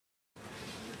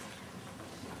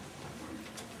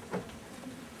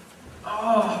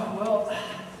Oh, well,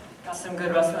 got some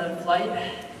good rest on the flight.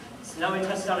 So now we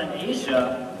touched down in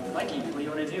Asia. Mikey, what do you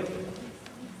want to do?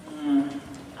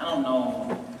 I don't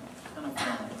know. I'm kind of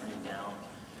feeling pretty down.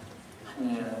 I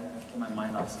need to get my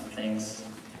mind off some things.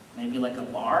 Maybe like a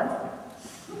bar?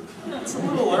 It's a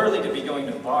little early to be going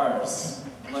to bars.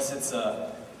 Unless it's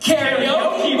a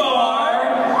Karaoke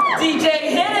bar! DJ,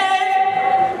 hit it!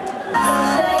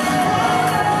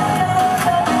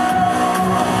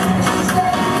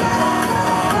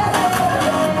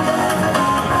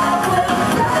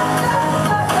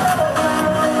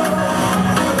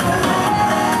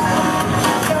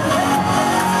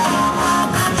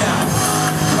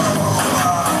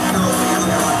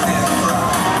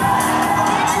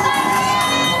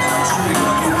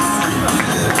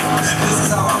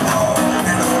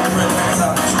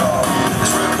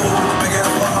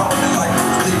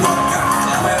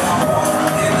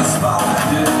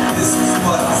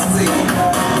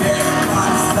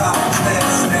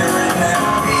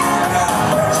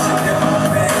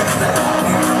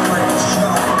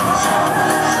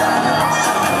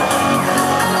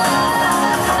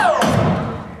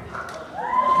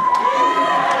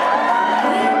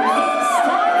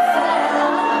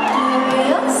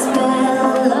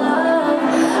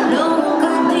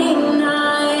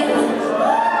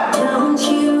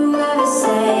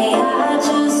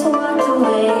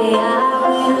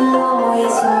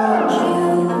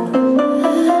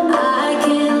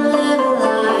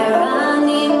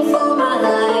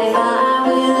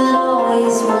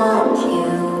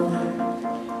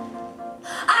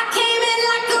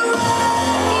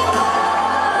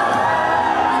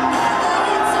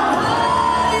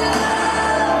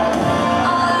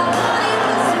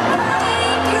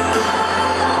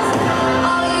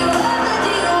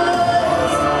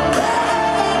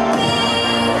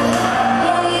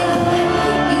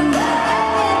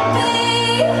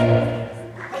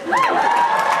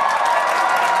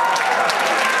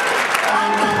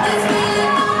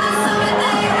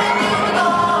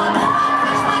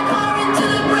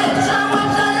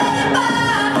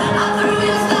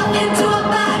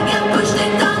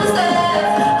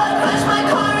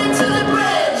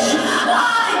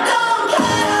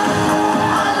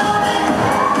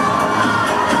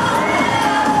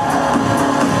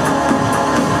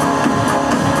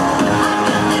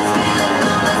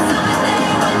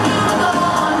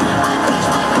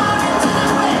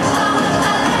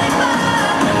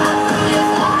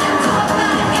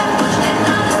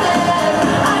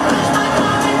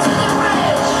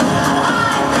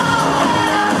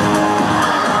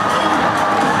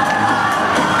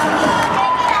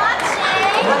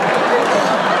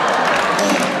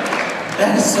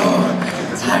 That is so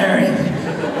tiring.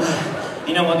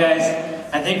 You know what, guys?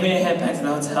 I think we need to head back to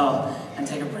the hotel and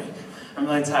take a break. I'm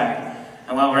really tired.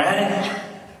 And while we're at it,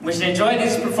 we should enjoy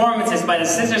these performances by the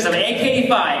sisters of aKDPhi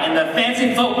and the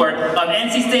fancy footwork of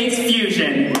NC State's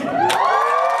Fusion.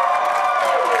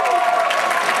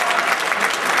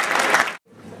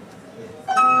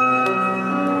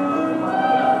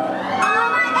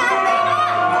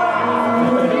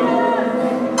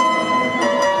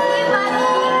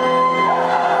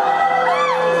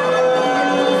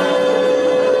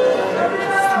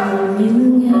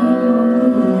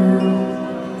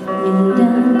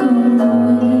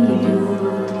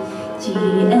 Chị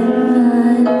em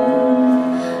anh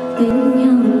bên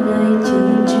nhau nơi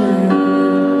chân trời.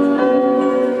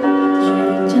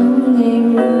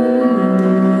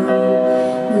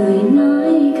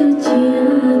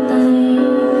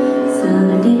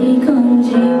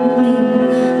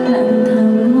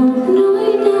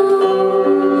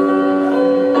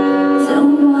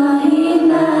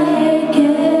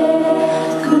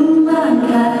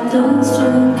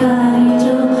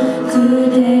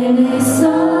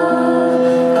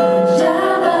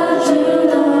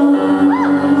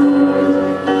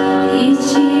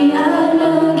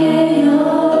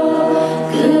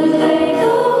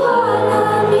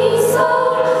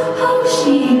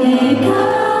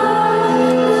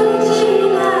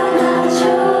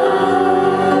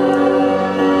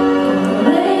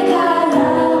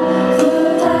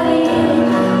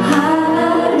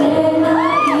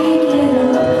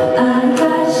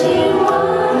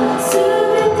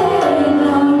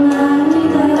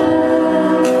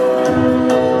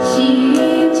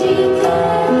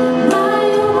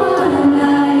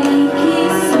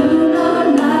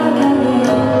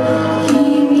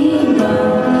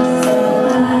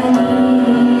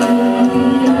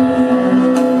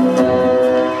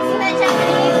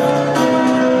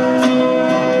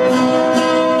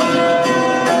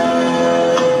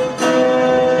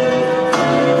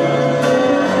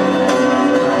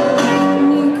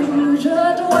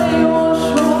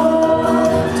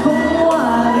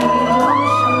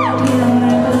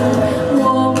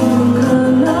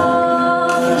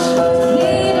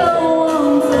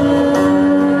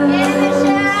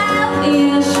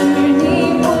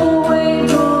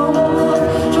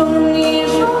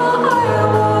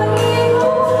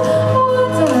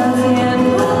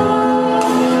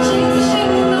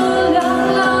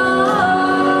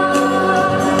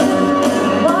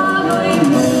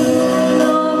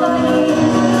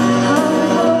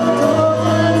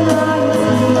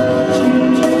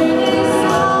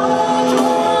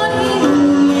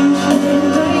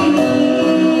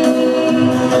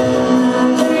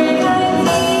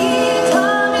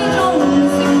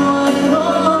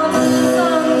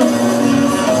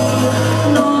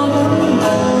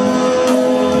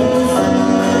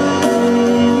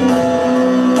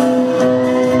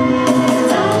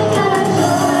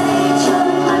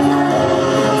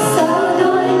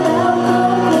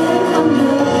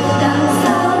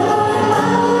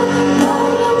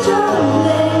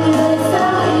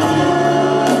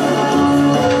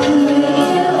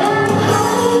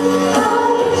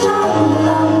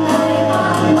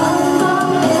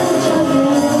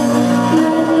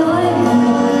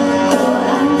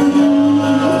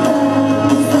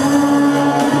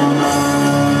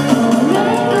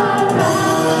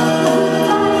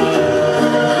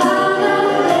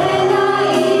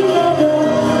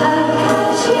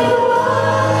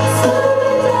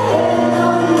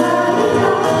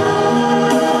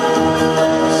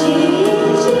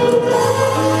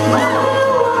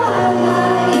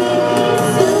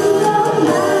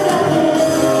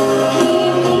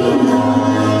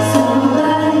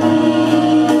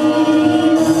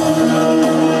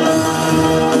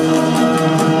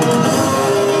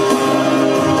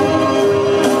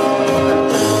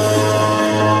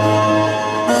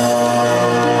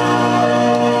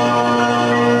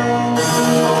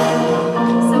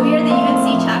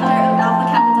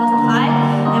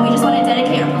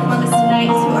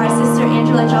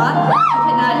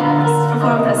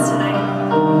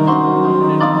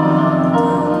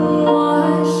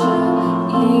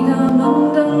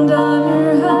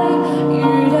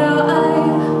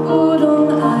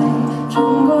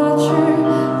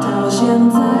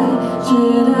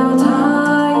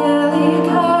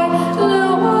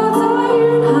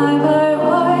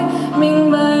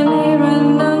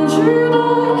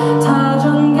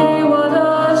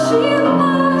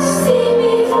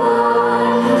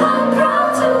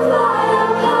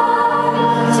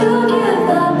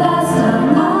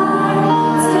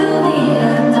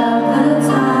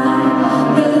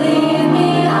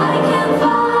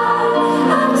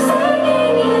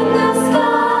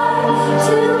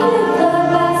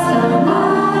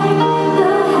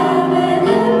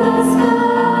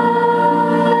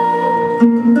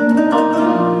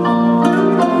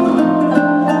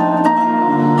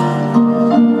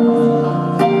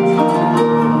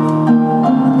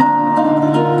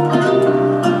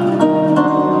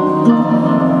 Thank you.